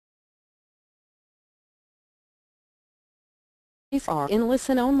are in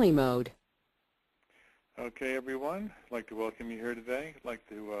listen-only mode. Okay, everyone. I'd like to welcome you here today. I'd like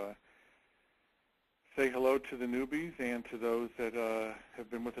to say hello to the newbies and to those that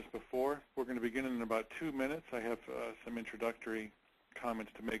have been with us before. We're going to begin in about 2 minutes. I have some introductory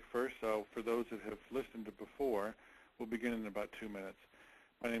comments to make first. So for those that have listened to before, we'll begin in about 2 minutes.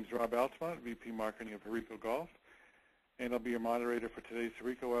 My name is Rob Altamont, VP Marketing of Herico Golf, and I'll be your moderator for today's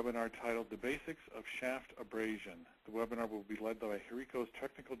Herico webinar titled The Basics of Shaft Abrasion. The webinar will be led by Herico's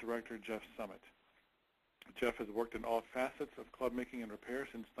Technical Director, Jeff Summit. Jeff has worked in all facets of club making and repair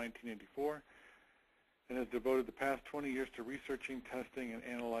since 1984 and has devoted the past 20 years to researching, testing, and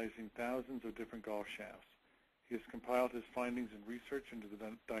analyzing thousands of different golf shafts. He has compiled his findings and research into the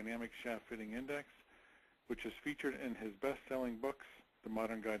Dynamic Shaft Fitting Index, which is featured in his best-selling books, The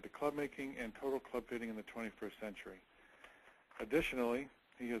Modern Guide to Club Making and Total Club Fitting in the 21st Century. Additionally,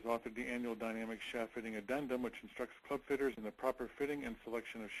 he has authored the annual Dynamic Shaft Fitting Addendum, which instructs club fitters in the proper fitting and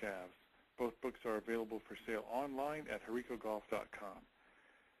selection of shafts. Both books are available for sale online at hericogolf.com.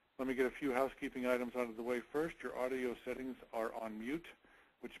 Let me get a few housekeeping items out of the way first. Your audio settings are on mute,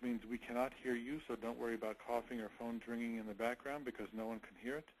 which means we cannot hear you, so don't worry about coughing or phones ringing in the background because no one can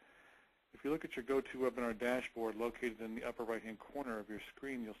hear it. If you look at your GoToWebinar dashboard located in the upper right-hand corner of your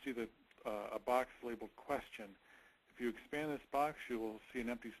screen, you'll see that a box labeled Question. If you expand this box, you will see an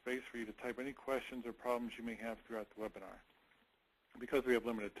empty space for you to type any questions or problems you may have throughout the webinar. Because we have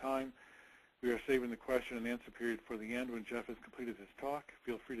limited time, we are saving the question and answer period for the end when Jeff has completed his talk.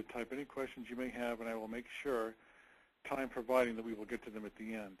 Feel free to type any questions you may have, and I will make sure, time providing, that we will get to them at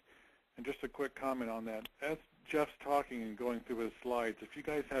the end. And just a quick comment on that. As Jeff's talking and going through his slides, if you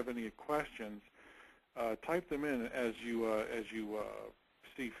guys have any questions, type them in as you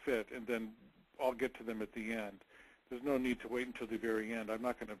see fit, and then I'll get to them at the end. There's no need to wait until the very end. I'm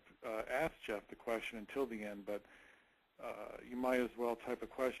not going to ask Jeff the question until the end, but you might as well type a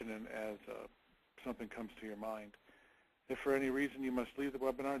question in as something comes to your mind. If for any reason you must leave the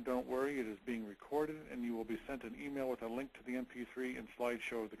webinar, don't worry. It is being recorded, and you will be sent an email with a link to the MP3 and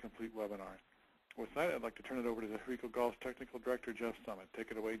slideshow of the complete webinar. With that, I'd like to turn it over to the Herico Golf's Technical Director, Jeff Summit. Take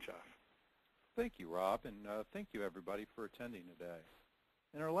it away, Jeff. Thank you, Rob, and thank you, everybody, for attending today.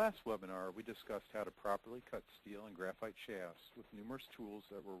 In our last webinar, we discussed how to properly cut steel and graphite shafts with numerous tools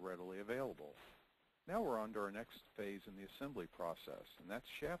that were readily available. Now we're on to our next phase in the assembly process, and that's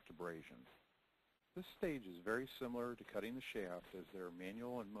shaft abrasion. This stage is very similar to cutting the shaft, as there are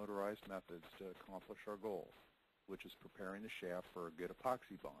manual and motorized methods to accomplish our goal, which is preparing the shaft for a good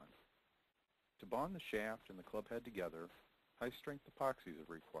epoxy bond. To bond the shaft and the club head together, high-strength epoxies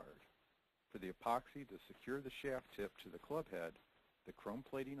are required. For the epoxy to secure the shaft tip to the club head, the chrome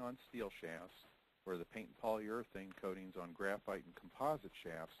plating on steel shafts, or the paint and polyurethane coatings on graphite and composite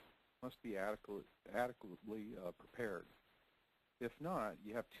shafts must be adequately prepared. If not,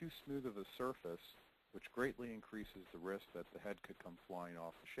 you have too smooth of a surface, which greatly increases the risk that the head could come flying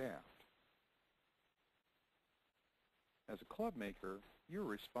off the shaft. As a club maker, you're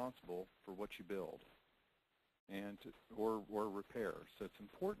responsible for what you build or repair, so it's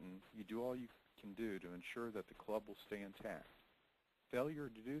important you do all you can do to ensure that the club will stay intact.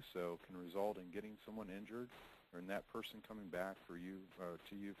 Failure to do so can result in getting someone injured or in that person coming back to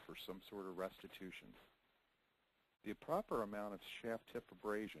you for some sort of restitution. The proper amount of shaft tip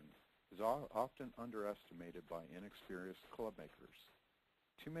abrasion is often underestimated by inexperienced club makers.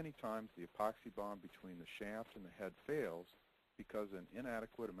 Too many times the epoxy bond between the shaft and the head fails because of an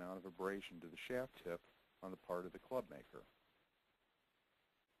inadequate amount of abrasion to the shaft tip on the part of the club maker.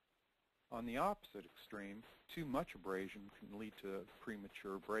 On the opposite extreme, too much abrasion can lead to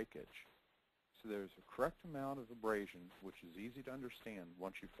premature breakage. So there's a correct amount of abrasion, which is easy to understand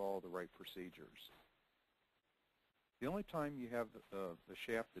once you follow the right procedures. The only time you have the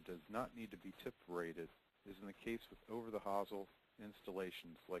shaft that does not need to be tip abraded is in the case with over-the-hosel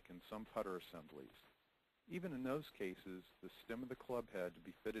installations, like in some putter assemblies. Even in those cases, the stem of the club head to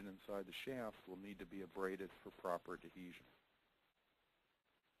be fitted inside the shaft will need to be abraded for proper adhesion.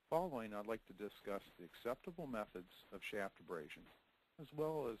 Following, I'd like to discuss the acceptable methods of shaft abrasion, as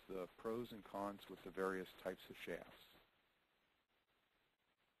well as the pros and cons with the various types of shafts.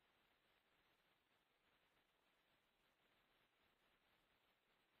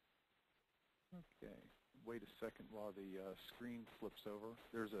 Okay, wait a second while the screen flips over.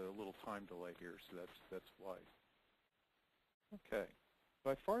 There's a little time delay here, so that's why. Okay,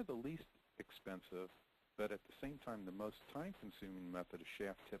 by far the least expensive, but at the same time the most time-consuming method of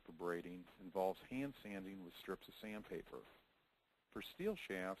shaft tip abrading involves hand sanding with strips of sandpaper. For steel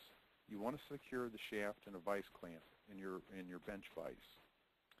shafts, you want to secure the shaft in a vise clamp in your bench vise.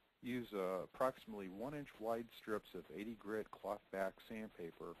 Use approximately 1-inch wide strips of 80 grit cloth back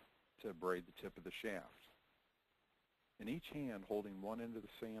sandpaper to abrade the tip of the shaft. In each hand holding one end of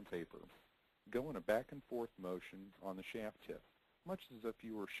the sandpaper, go in a back and forth motion on the shaft tip, much as if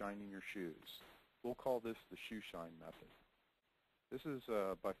you were shining your shoes. We'll call this the shoe shine method. This is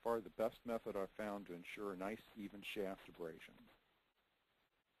by far the best method I've found to ensure a nice even shaft abrasion.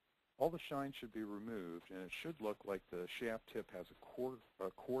 All the shine should be removed, and it should look like the shaft tip has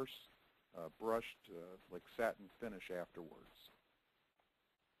a coarse, brushed, like satin finish afterwards.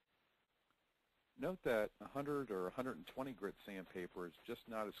 Note that 100 or 120 grit sandpaper is just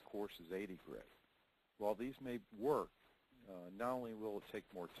not as coarse as 80 grit. While these may work, not only will it take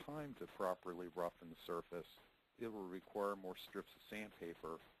more time to properly roughen the surface, it will require more strips of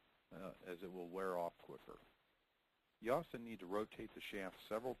sandpaper as it will wear off quicker. You also need to rotate the shaft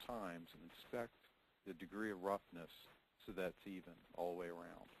several times and inspect the degree of roughness so that it's even all the way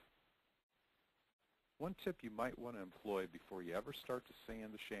around. One tip you might want to employ before you ever start to sand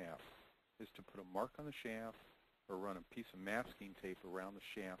the shaft is to put a mark on the shaft or run a piece of masking tape around the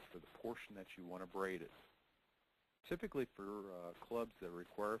shaft for the portion that you want abraded. Typically for clubs that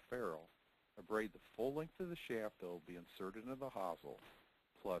require a ferrule, abrade the full length of the shaft that will be inserted into the hosel,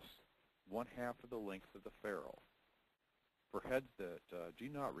 plus 1/2 of the length of the ferrule. For heads that do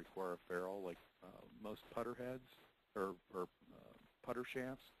not require a ferrule, like most putter heads or putter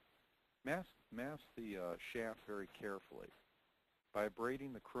shafts, mask the shaft very carefully. By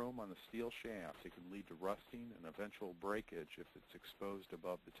abrading the chrome on the steel shaft, it can lead to rusting and eventual breakage if it's exposed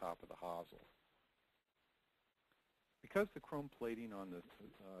above the top of the hosel. Because the chrome plating on the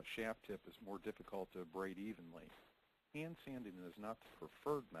shaft tip is more difficult to abrade evenly, hand sanding is not the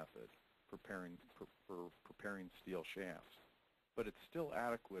preferred method for preparing steel shafts, but it's still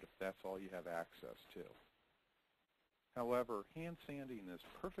adequate if that's all you have access to. However, hand sanding is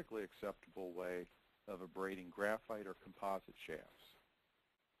a perfectly acceptable way of abrading graphite or composite shafts.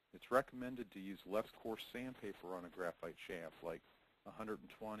 It's recommended to use less coarse sandpaper on a graphite shaft, like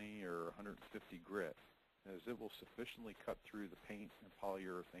 120 or 150 grit, as it will sufficiently cut through the paint and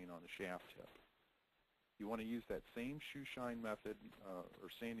polyurethane on the shaft tip. You want to use that same shoe shine method or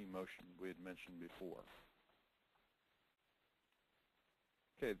sanding motion we had mentioned before.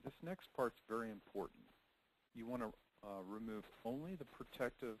 Okay, this next part's very important. You want to remove only the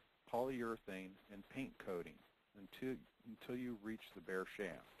protective polyurethane and paint coating until you reach the bare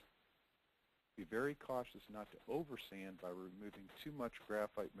shaft. Be very cautious not to oversand by removing too much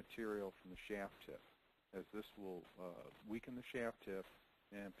graphite material from the shaft tip, as this will weaken the shaft tip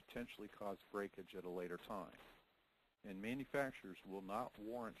and potentially cause breakage at a later time. And manufacturers will not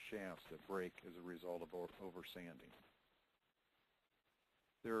warrant shafts that break as a result of oversanding.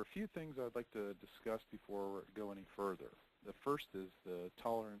 There are a few things I'd like to discuss before we go any further. The first is the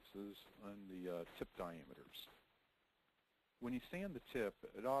tolerances on the tip diameters. When you sand the tip,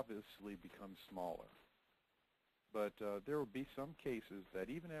 it obviously becomes smaller. But there will be some cases that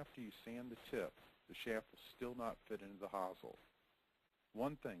even after you sand the tip, the shaft will still not fit into the hosel.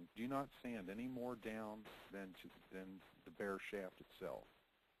 One thing, do not sand any more down than the bare shaft itself.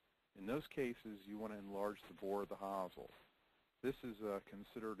 In those cases, you want to enlarge the bore of the hosel. This is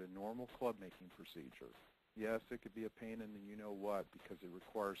considered a normal club making procedure. Yes, it could be a pain in the you-know-what because it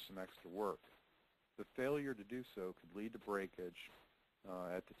requires some extra work. The failure to do so could lead to breakage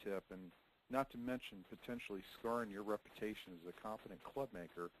at the tip, and not to mention potentially scarring your reputation as a competent club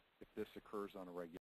maker if this occurs on a regular basis.